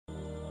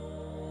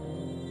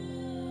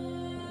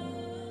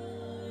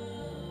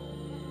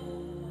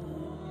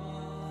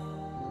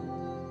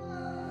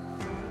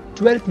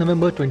12th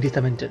November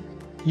 2017.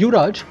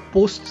 Yuvraj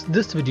posts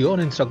this video on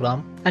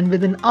Instagram and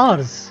within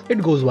hours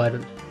it goes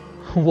viral.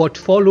 What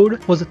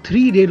followed was a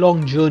 3-day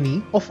long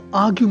journey of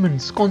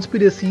arguments,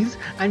 conspiracies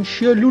and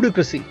sheer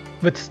ludicrousy,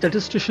 with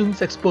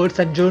statisticians, experts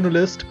and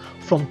journalists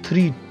from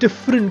 3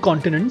 different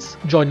continents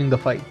joining the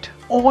fight,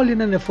 all in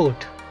an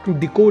effort to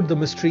decode the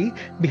mystery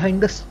behind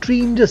the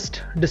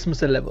strangest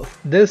dismissal ever.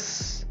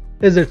 This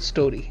is its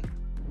story.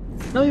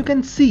 Now you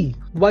can see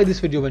why this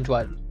video went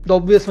viral. The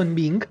obvious one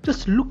being,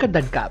 just look at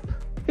that gap.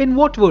 In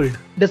what world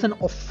does an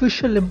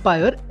official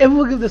umpire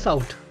ever give this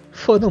out?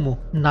 Furthermore,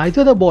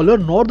 neither the bowler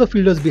nor the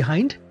fielders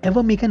behind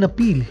ever make an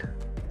appeal.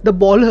 The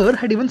bowler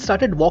had even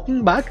started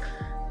walking back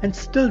and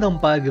still the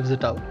umpire gives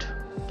it out.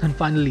 And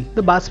finally,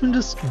 the batsman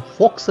just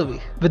walks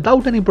away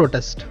without any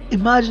protest.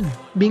 Imagine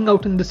being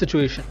out in this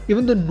situation.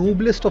 Even the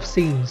noblest of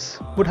saints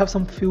would have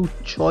some few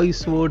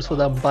choice words for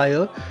the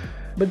umpire,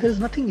 but there's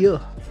nothing here.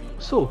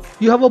 So,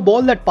 you have a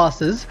ball that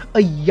passes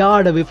a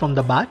yard away from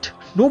the bat,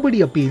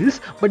 nobody appeals,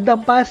 but the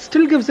umpire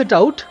still gives it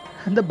out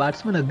and the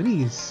batsman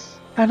agrees.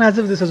 And as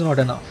if this is not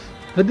enough,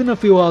 within a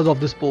few hours of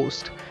this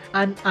post,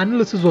 an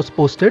analysis was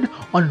posted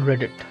on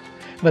Reddit,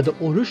 where the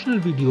original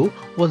video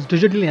was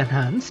digitally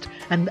enhanced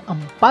and the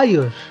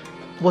umpire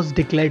was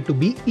declared to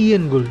be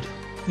Ian Gould.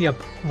 Yep,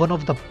 one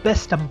of the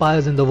best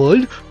umpires in the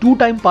world,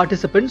 2-time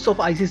participants of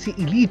ICC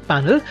Elite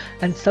panel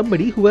and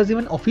somebody who has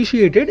even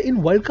officiated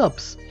in World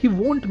Cups. He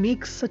won't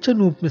make such a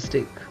noob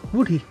mistake,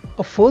 would he?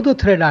 A further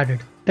thread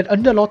added that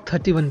under law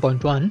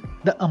 31.1,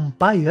 the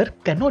umpire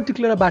cannot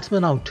declare a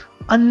batsman out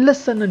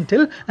unless and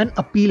until an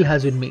appeal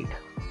has been made.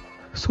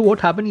 So what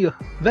happened here?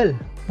 Well,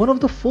 one of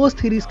the first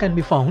theories can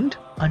be found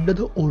under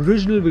the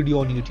original video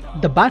on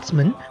YouTube. The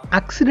batsman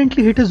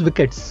accidentally hit his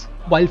wickets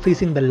while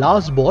facing the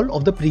last ball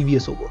of the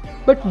previous over,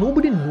 but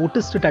nobody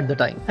noticed it at the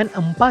time. An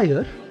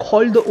umpire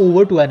called the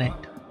over to an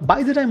end.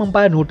 By the time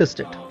umpire noticed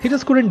it, he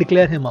just couldn't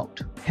declare him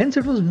out. Hence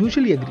it was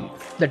mutually agreed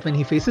that when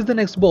he faces the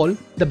next ball,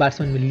 the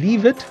batsman will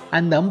leave it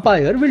and the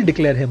umpire will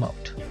declare him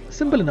out.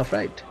 Simple enough,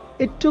 right?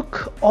 It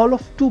took all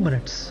of 2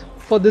 minutes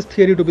for this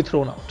theory to be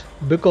thrown out,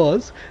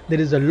 because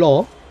there is a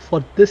law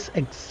for this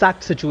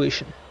exact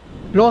situation.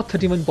 Law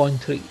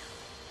 31.3.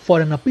 For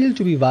an appeal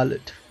to be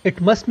valid, it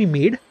must be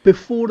made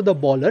before the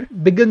bowler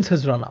begins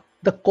his run-up.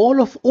 The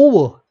call of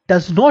over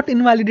does not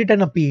invalidate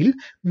an appeal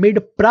made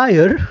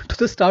prior to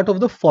the start of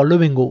the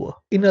following over.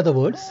 In other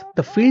words,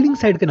 the fielding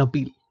side can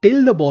appeal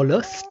till the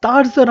bowler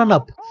starts the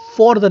run-up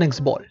for the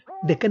next ball.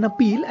 They can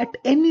appeal at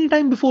any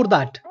time before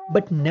that,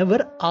 but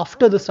never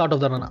after the start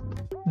of the run-up.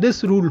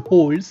 This rule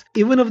holds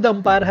even if the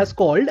umpire has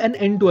called an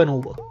end to an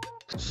over.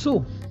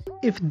 So,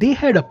 if they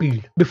had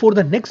appealed before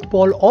the next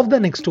ball of the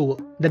next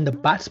over, then the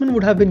batsman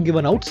would have been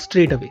given out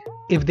straight away.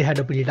 If they had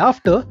appealed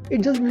after,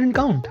 it just didn't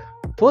count.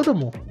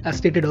 Furthermore, as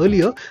stated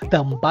earlier, the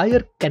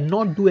umpire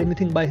cannot do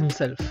anything by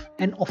himself.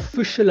 An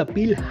official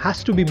appeal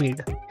has to be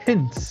made.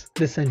 Hence,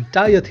 this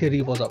entire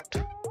theory was out.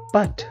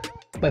 But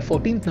by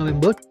 14th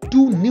November,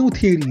 2 new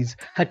theories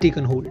had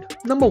taken hold.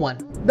 Number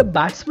 1, the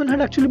batsman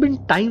had actually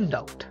been timed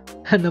out.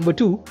 And number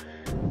 2,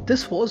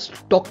 this was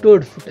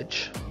doctored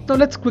footage. Now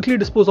let's quickly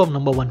dispose of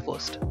number 1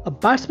 first. A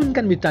batsman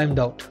can be timed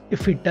out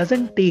if he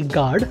doesn't take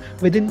guard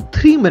within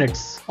 3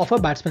 minutes of a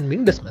batsman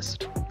being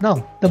dismissed.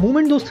 Now, the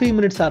moment those 3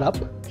 minutes are up,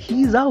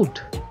 he's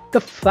out.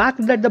 The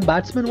fact that the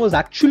batsman was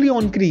actually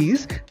on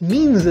crease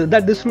means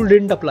that this rule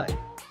didn't apply.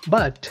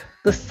 But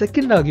the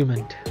second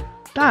argument,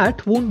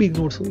 that won't be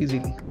ignored so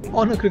easily.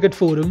 On a cricket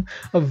forum,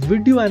 a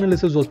video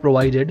analysis was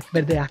provided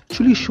where they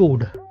actually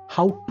showed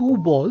how 2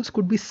 balls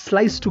could be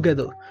sliced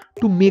together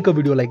to make a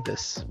video like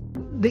this.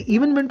 They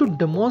even went to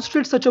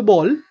demonstrate such a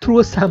ball through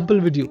a sample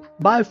video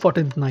by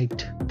 14th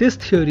night. This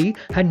theory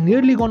had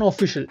nearly gone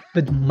official,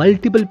 with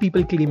multiple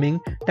people claiming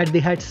that they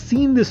had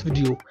seen this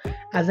video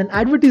as an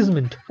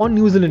advertisement on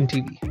New Zealand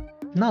TV.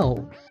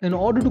 Now, in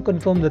order to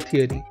confirm the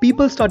theory,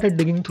 people started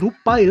digging through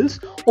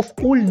piles of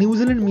old New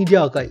Zealand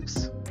media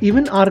archives.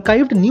 Even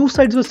archived news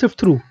sites were sifted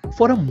through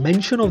for a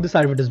mention of this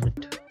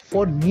advertisement.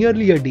 For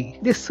nearly a day,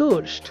 they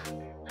searched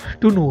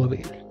to no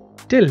avail.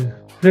 Till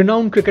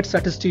renowned cricket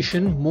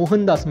statistician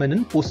Mohan Das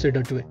Menon posted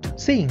a tweet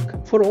saying,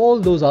 for all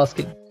those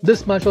asking,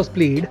 this match was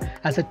played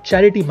as a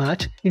charity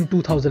match in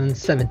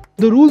 2007.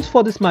 The rules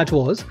for this match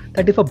was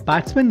that if a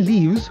batsman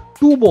leaves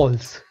 2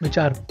 balls which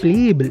are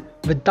playable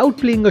without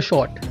playing a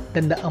shot,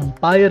 then the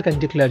umpire can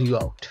declare you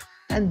out.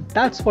 And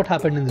that's what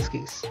happened in this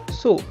case.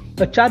 So,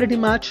 a charity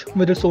match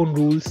with its own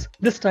rules,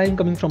 this time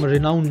coming from a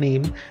renowned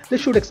name, they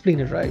should explain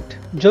it right.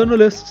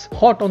 Journalists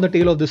hot on the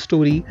tail of this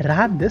story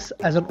ran this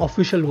as an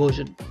official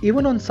version,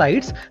 even on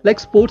sites like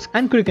Sports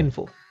and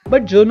Cricinfo.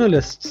 But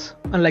journalists,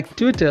 unlike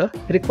Twitter,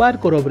 require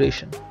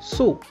corroboration.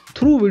 So,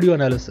 through video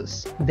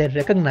analysis, they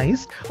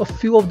recognized a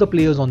few of the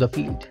players on the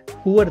field,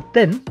 who were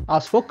then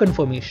asked for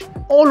confirmation,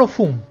 all of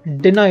whom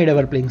denied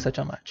ever playing such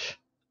a match.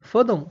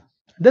 Furthermore,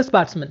 this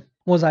batsman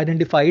was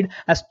identified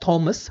as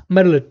Thomas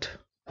Merlett,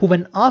 who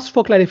when asked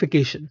for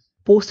clarification,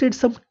 posted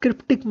some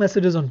cryptic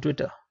messages on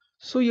Twitter.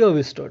 So here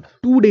we stood,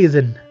 2 days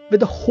in,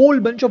 with a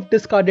whole bunch of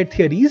discarded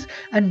theories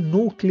and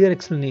no clear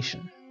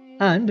explanation.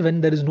 And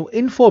when there is no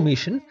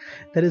information,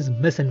 there is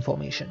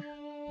misinformation.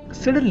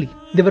 Suddenly,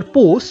 there were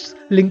posts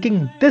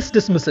linking this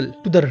dismissal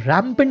to the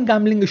rampant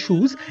gambling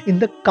issues in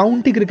the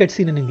county cricket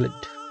scene in England.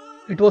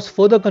 It was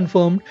further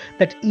confirmed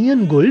that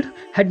Ian Gould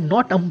had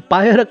not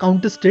umpired a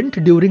county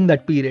stint during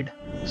that period.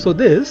 So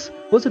this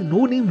was a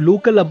no-name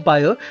local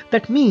umpire.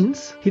 That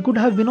means he could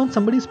have been on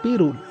somebody's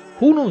payroll.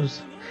 Who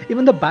knows?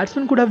 Even the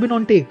batsman could have been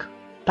on take.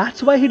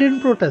 That's why he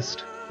didn't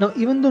protest. Now,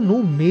 even though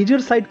no major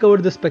site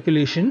covered this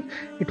speculation,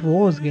 it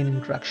was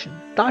gaining traction,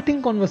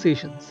 starting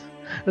conversations.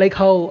 Like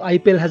how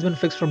IPL has been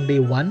fixed from day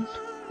one,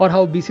 or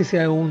how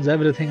BCCI owns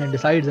everything and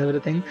decides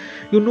everything.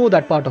 You know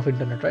that part of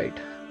internet, right?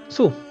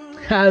 So,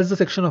 as the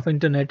section of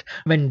internet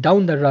went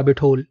down that rabbit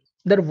hole,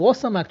 there was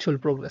some actual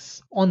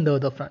progress on the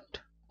other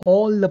front.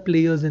 All the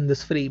players in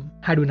this frame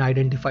had been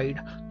identified,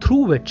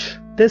 through which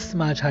this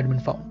match had been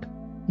found.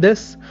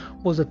 This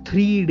was a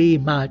 3-day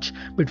match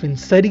between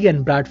Surrey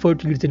and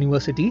Bradford Leeds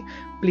University,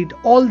 played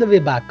all the way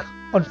back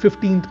on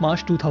 15th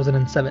March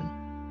 2007,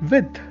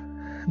 with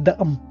the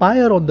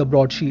umpire on the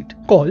broadsheet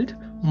called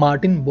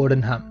Martin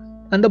Bodenham,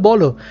 and the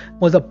bowler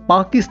was a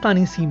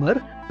Pakistani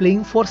seamer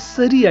playing for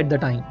Surrey at the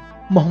time,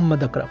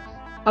 Mohammad Akram.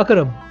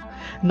 Akram,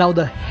 now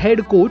the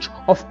head coach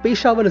of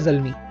Peshawar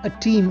Zalmi, a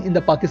team in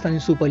the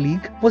Pakistani Super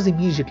League, was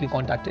immediately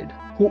contacted,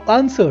 who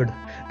answered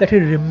that he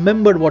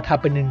remembered what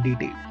happened in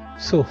detail.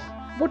 So,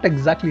 what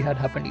exactly had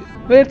happened here?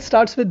 Well, it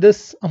starts with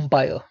this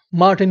umpire,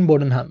 Martin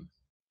Bodenham.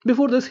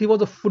 Before this, he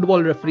was a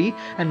football referee,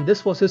 and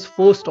this was his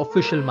first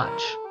official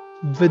match.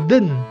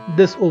 Within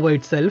this over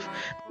itself,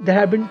 there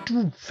had been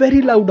 2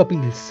 very loud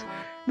appeals,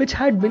 which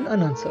had been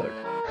unanswered.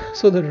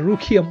 So the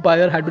rookie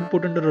umpire had been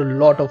put under a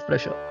lot of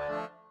pressure.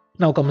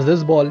 Now comes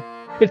this ball.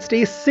 It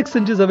stays 6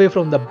 inches away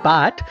from the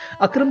bat.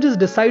 Akram just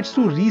decides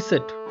to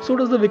reset. So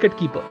does the wicket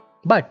keeper.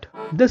 But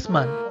this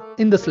man,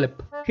 in the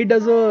slip, he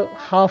does a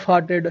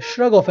half-hearted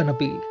shrug of an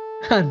appeal.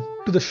 And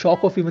to the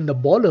shock of even the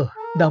bowler,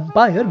 the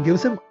umpire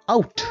gives him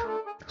out.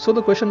 So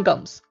the question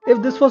comes,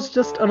 if this was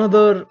just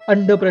another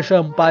under pressure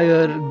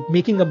umpire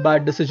making a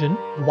bad decision,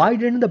 why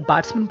didn't the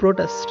batsman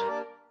protest?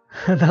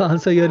 The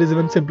answer here is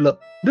even simpler.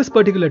 This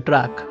particular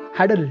track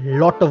had a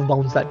lot of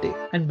bounce that day,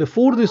 and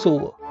before this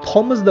over,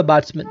 Thomas the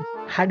batsman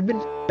had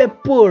been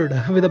peppered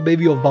with a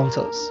bevy of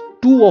bouncers,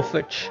 2 of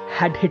which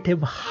had hit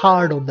him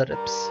hard on the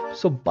ribs.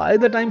 So by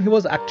the time he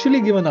was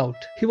actually given out,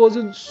 he was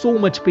in so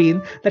much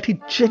pain that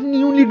he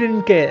genuinely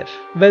didn't care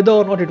whether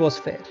or not it was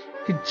fair.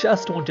 He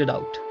just wanted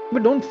out.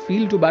 But don't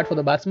feel too bad for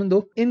the batsman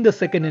though. In the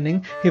second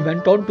inning, he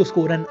went on to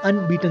score an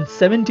unbeaten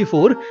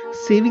 74,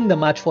 saving the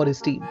match for his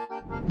team.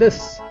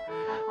 This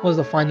was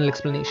the final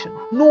explanation.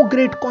 No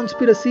great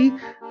conspiracy,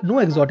 no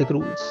exotic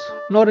rules,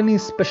 nor any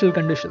special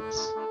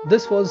conditions.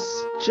 This was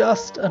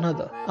just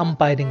another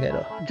umpiring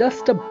error,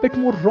 just a bit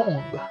more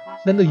wrong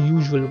than the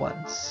usual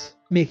ones,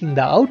 making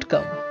the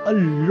outcome a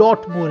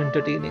lot more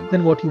entertaining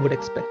than what you would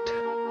expect.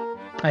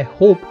 I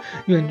hope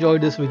you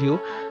enjoyed this video.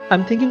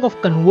 I'm thinking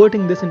of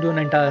converting this into an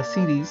entire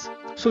series,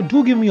 so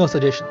do give me your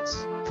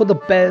suggestions for the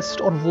best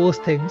or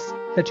worst things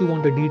that you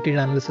want a detailed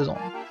analysis on.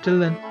 Till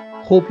then,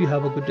 hope you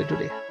have a good day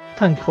today.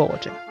 Thank you for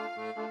watching.